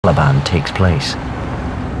Taliban takes place.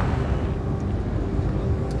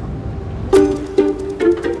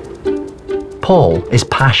 Paul is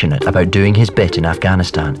passionate about doing his bit in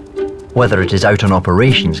Afghanistan, whether it is out on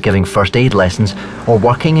operations giving first aid lessons or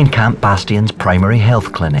working in Camp Bastion's primary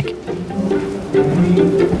health clinic.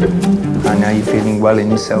 I know you're feeling well in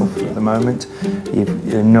yourself at the moment. You've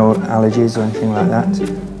no allergies or anything like that.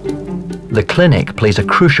 The clinic plays a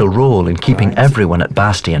crucial role in keeping everyone at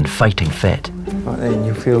Bastion fighting fit. Right then,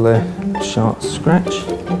 you feel a sharp scratch.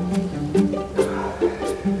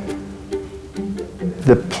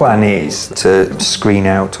 The plan is to screen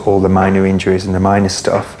out all the minor injuries and the minor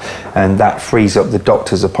stuff, and that frees up the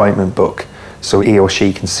doctor's appointment book so he or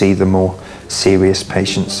she can see the more serious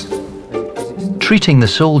patients. Treating the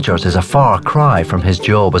soldiers is a far cry from his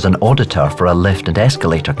job as an auditor for a lift and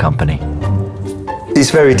escalator company. It's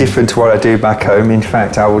very different to what I do back home. In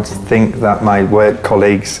fact, I would think that my work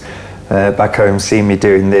colleagues back home seeing me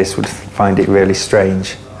doing this would find it really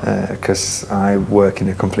strange because I work in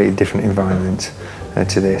a completely different environment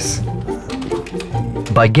to this.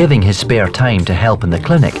 By giving his spare time to help in the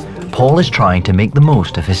clinic, Paul is trying to make the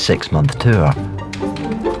most of his 6-month tour.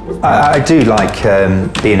 I do like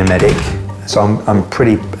being a medic, so I'm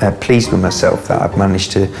pretty pleased with myself that I've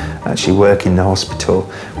managed to actually work in the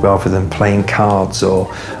hospital rather than playing cards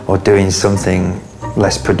or doing something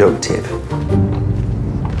less productive.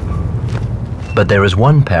 But there is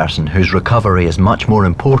one person whose recovery is much more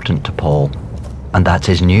important to Paul, and that's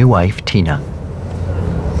his new wife, Tina.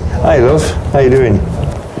 Hi love, how you doing?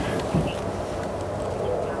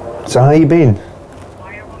 So how you been?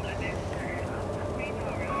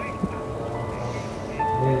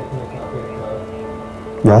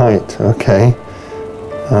 Right, okay.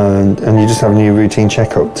 And you just have a new routine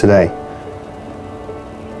checkup today?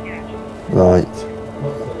 Right.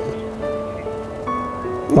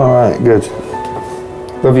 Alright, good.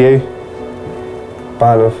 Love you.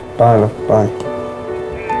 Bye love, bye love, bye.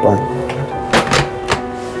 Bye.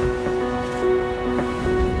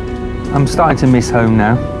 I'm starting to miss home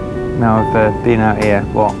now. Now I've been out here,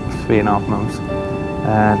 what, 3.5 months.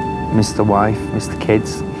 Missed the wife, missed the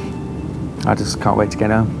kids. I just can't wait to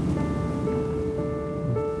get home.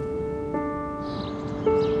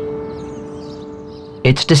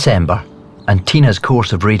 It's December, and Tina's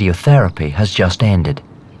course of radiotherapy has just ended.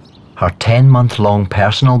 Her 10-month-long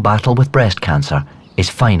personal battle with breast cancer is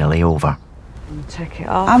finally over. Take it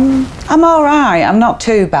off. I'm all right. I'm not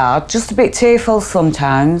too bad. Just a bit tearful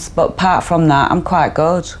sometimes, but apart from that, I'm quite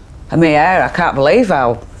good. And my hair, I can't believe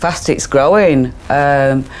how fast it's growing.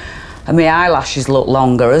 And my eyelashes look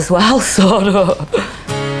longer as well, sort of.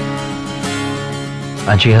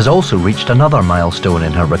 And she has also reached another milestone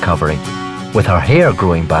in her recovery. With her hair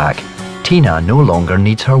growing back, Tina no longer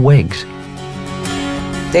needs her wigs.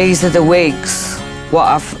 These are the wigs what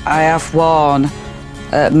I have worn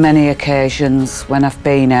at many occasions when I've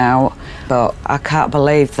been out, but I can't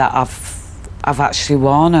believe that I've actually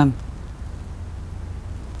worn them.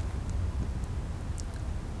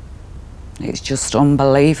 It's just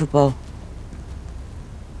unbelievable.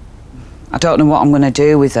 I don't know what I'm going to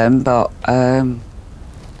do with them, but they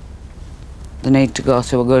need to go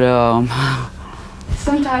to a good home.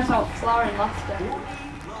 Sometimes not flooring laughter.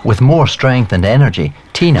 With more strength and energy,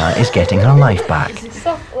 Tina is getting her life back.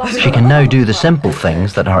 She can now do the simple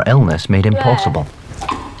things that her illness made impossible.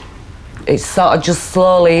 It's sort of just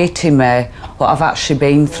slowly hitting me what I've actually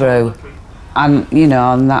been through. And, you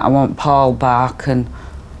know, and that I want Paul back, and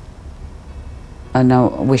I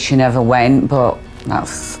wish he never went, but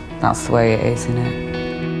that's the way it is, isn't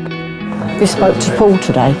it? You spoke to Paul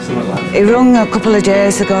today? He rung a couple of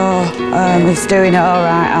days ago. He's doing all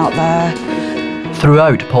right out there.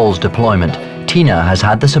 Throughout Paul's deployment, Tina has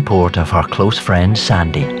had the support of her close friend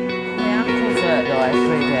Sandy.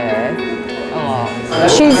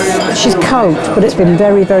 She's coped, but it's been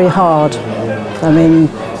very, very hard. I mean,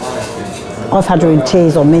 I've had her in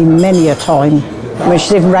tears on me many a time. I mean,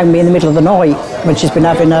 she's even rang me in the middle of the night when she's been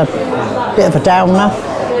having a bit of a downer.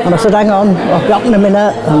 And I said, hang on, I'll be up in a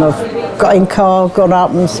minute. And I've got in car, gone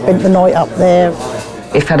up and spent the night up there.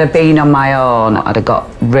 If I'd have been on my own, I'd have got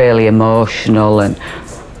really emotional and,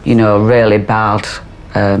 you know, really bad.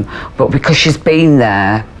 But because she's been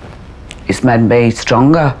there, it's made me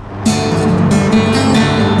stronger.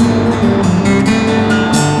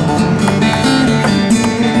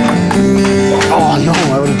 Oh no,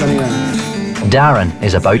 I would have done it. Darren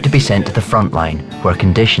is about to be sent to the front line, where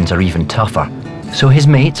conditions are even tougher. So his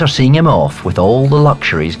mates are seeing him off with all the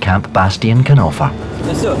luxuries Camp Bastion can offer.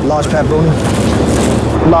 Large pepperoni.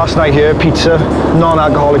 Last night here, pizza,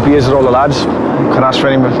 non-alcoholic beers with all the lads. Could ask for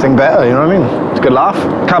anything better, you know what I mean? a good laugh.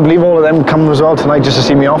 Can't believe all of them come as well tonight just to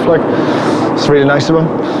see me off. Like, it's really nice of them.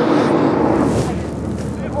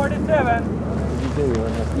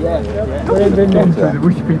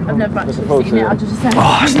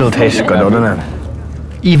 Oh, still tastes good, doesn't it?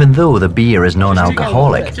 Even though the beer is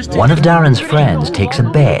non-alcoholic, one of Darren's friends takes a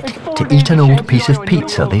bet to eat an old piece of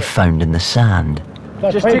pizza they found in the sand.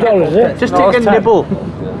 Just take a nibble.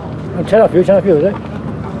 Turn off you, is it?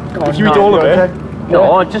 If you eat all of it.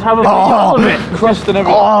 No, just have a piece of it. Crust and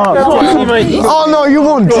everything. Oh no, you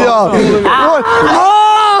won't.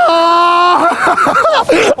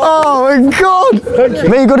 Oh my God!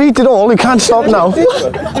 Mate, you gotta eat it all. You can't stop now.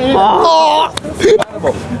 What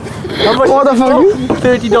the fuck?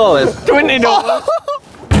 $30. $20.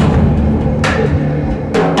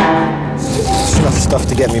 Enough stuff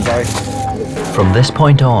to get me by. From this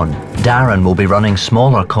point on, Darren will be running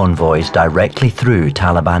smaller convoys directly through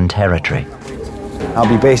Taliban territory. I'll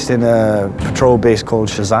be based in a patrol base called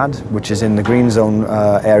Shazad, which is in the green zone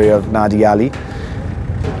area of nadie-ali.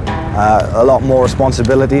 A lot more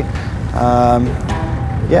responsibility.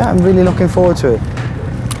 Yeah, I'm really looking forward to it.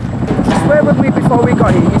 Where were we before we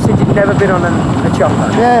got here? You said you'd never been on a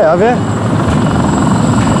chopper. Yeah, have you?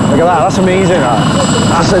 Look at that, that's amazing.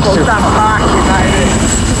 That's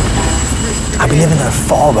I'll be living in a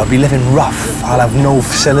fog, I'll be living rough, I'll have no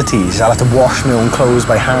facilities, I'll have to wash my own clothes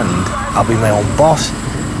by hand, I'll be my own boss.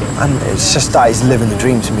 And it's just, that is living the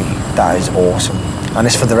dream to me. That is awesome. And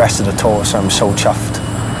it's for the rest of the tour, so I'm so chuffed.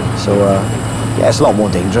 So yeah, it's a lot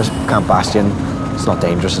more dangerous. Camp Bastion, it's not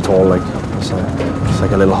dangerous at all. Like, it's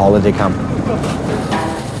like a little holiday camp.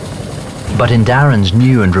 But in Darren's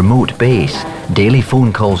new and remote base, daily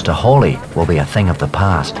phone calls to Holly will be a thing of the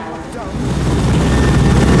past.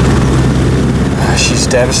 She's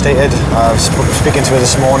devastated. I was speaking to her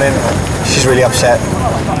this morning. She's really upset.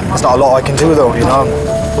 There's not a lot I can do though, you know.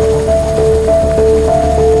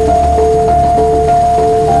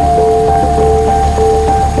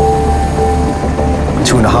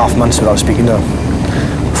 2.5 months without speaking to her.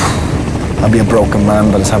 I'll be a broken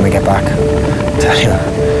man by the time we get back. I tell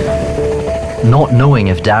you. Not knowing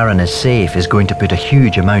if Darren is safe is going to put a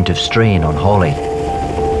huge amount of strain on Holly.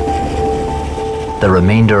 The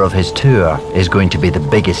remainder of his tour is going to be the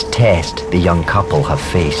biggest test the young couple have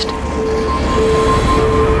faced.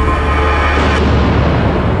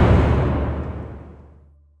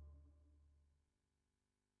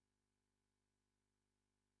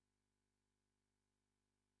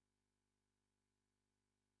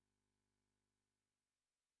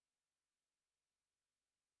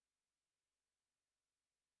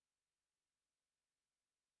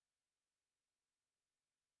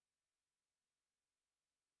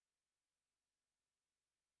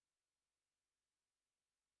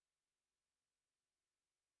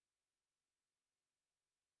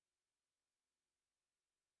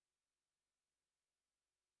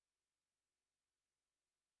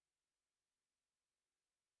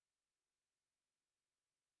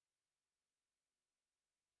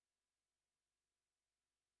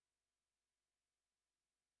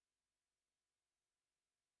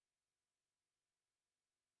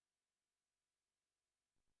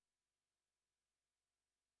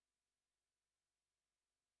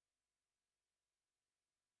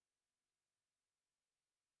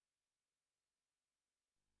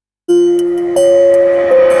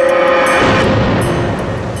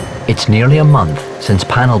 It's nearly a month since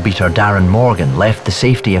panel beater Darren Morgan left the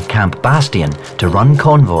safety of Camp Bastion to run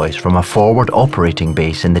convoys from a forward operating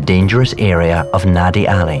base in the dangerous area of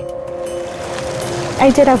nadie-ali. I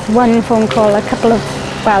did have one phone call a couple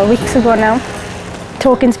of, weeks ago now,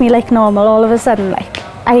 talking to me like normal. All of a sudden, like,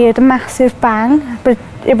 I heard a massive bang, but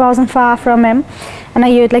it wasn't far from him, and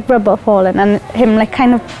I heard like rubble falling and him like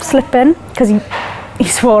kind of slipping, because he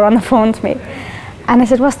swore on the phone to me. And I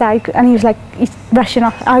said, what's that? And he was like, he's rushing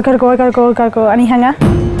off. I gotta go, and he hung up.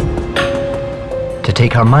 To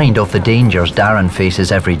take her mind off the dangers Darren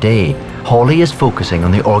faces every day, Holly is focusing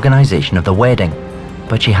on the organisation of the wedding,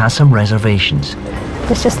 but she has some reservations.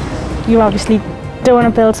 It's just, you obviously don't want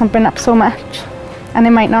to build something up so much, and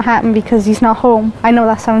it might not happen because he's not home. I know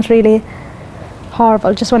that sounds really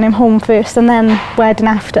horrible, just want him home first and then wedding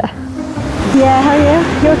after. Yeah, how are you?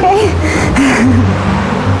 You okay?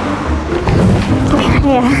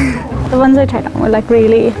 Yeah, the ones I tried on were like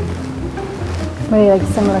really like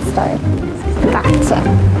similar style. That's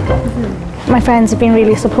it. My friends have been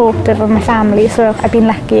really supportive of my family, so I've been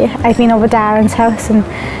lucky. I've been over Darren's house and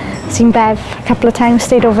seen Bev a couple of times,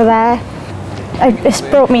 stayed over there. It's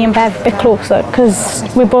brought me and Bev a bit closer because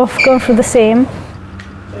we're both going through the same.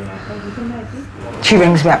 she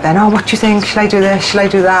rings me up then, oh, what do you think? Shall I do this? Shall I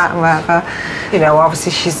do that? And whatever. You know,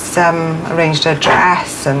 obviously she's arranged her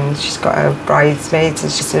dress and she's got her bridesmaids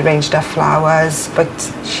and she's arranged her flowers, but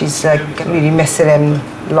she's really missing him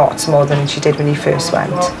lots more than she did when he first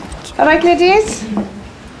went. All right, ladies?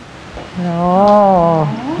 Oh,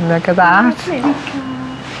 look at that.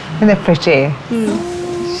 Isn't it pretty? She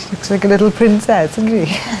looks like a little princess, doesn't she?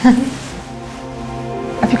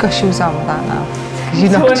 Have you got shoes on with that now? You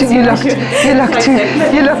look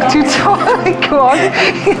too tall. Go on.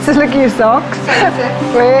 Let's look at your socks.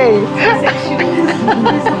 Wait.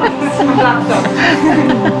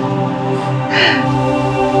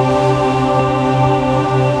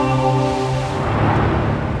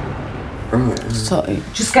 So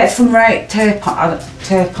just get some tape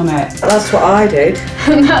on it. That's what I did.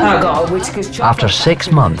 After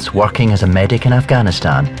 6 months working as a medic in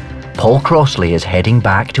Afghanistan, Paul Crossley is heading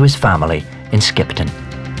back to his family in Skipton.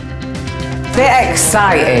 Bit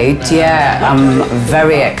excited, yeah. I'm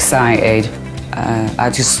very excited. I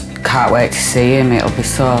just can't wait to see him. It'll be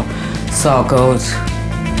so good.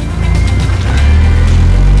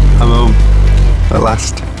 I'm home at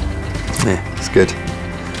last. Yeah, it's good.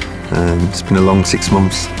 It's been a long 6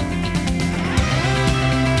 months.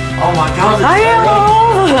 Oh my God!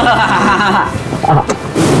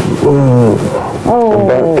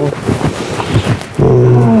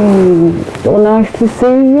 So nice to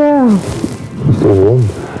see you.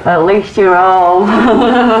 At least you're home.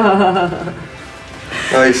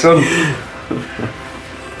 Hey, son.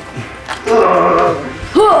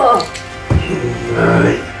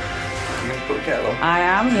 I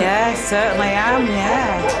am, yeah, certainly am,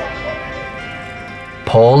 yeah.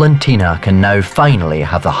 Paul and Tina can now finally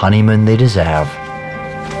have the honeymoon they deserve.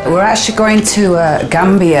 We're actually going to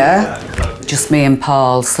Gambia, just me and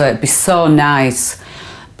Paul, so it'd be so nice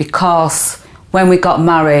because when we got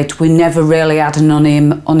married, we never really had an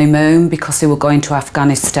honeymoon because we were going to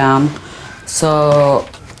Afghanistan. So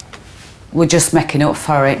we're just making up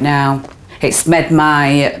for it now. It's made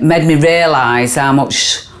me realise how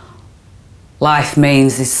much life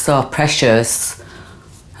means is so precious.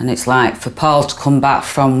 And it's like, for Paul to come back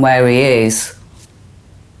from where he is,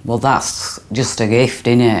 well, that's just a gift,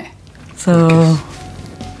 innit? So...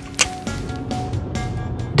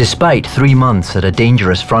 Despite 3 months at a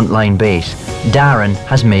dangerous frontline base, Darren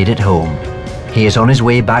has made it home. He is on his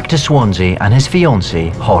way back to Swansea and his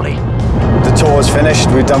fiancée, Holly. The tour's finished.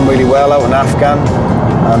 We've done really well out in Afghan,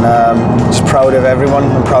 and just proud of everyone.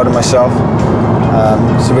 I'm proud of myself.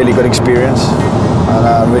 It's a really good experience, and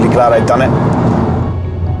I'm really glad I've done it.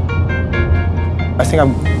 I think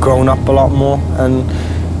I've grown up a lot more, and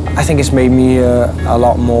I think it's made me a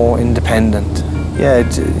lot more independent. Yeah,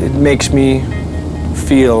 it makes me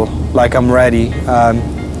feel like I'm ready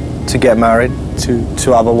to get married,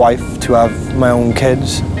 to have a wife, to have my own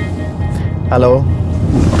kids. Hello,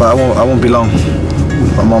 but I won't be long.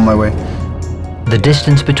 I'm on my way. The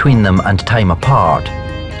distance between them and time apart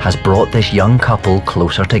has brought this young couple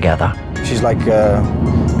closer together. She's like,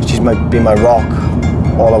 she's been my rock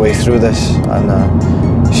all the way through this, and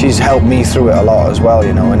she's helped me through it a lot as well,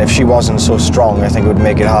 you know, and if she wasn't so strong, I think it would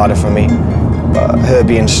make it harder for me. But her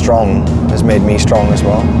being strong has made me strong as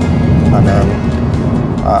well, and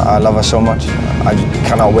I love her so much. I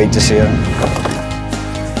cannot wait to see her.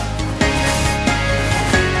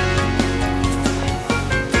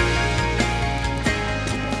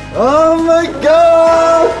 Oh my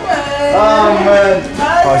God! Oh man!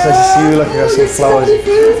 Oh, it's nice to see you. Look, I got some flowers.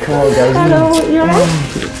 Come on, guys. Hello, you alright?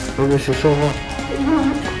 I miss you so much.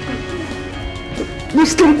 You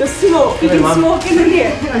stink the smoke. You can smoke in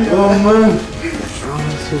here. Oh man! Oh,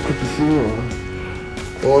 it's so good to see you.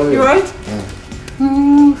 Oh, You alright?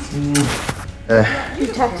 You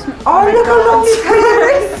text me. Oh, look how long his hair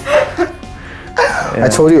is. I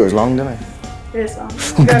told you it was long, didn't I? It is long.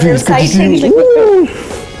 You're exciting.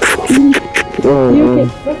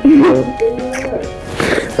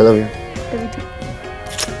 I love you.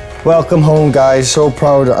 Welcome home, guys. So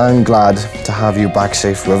proud and glad to have you back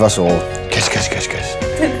safe with us all. Kiss, kiss, kiss, kiss.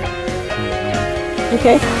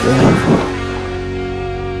 Okay. Yeah.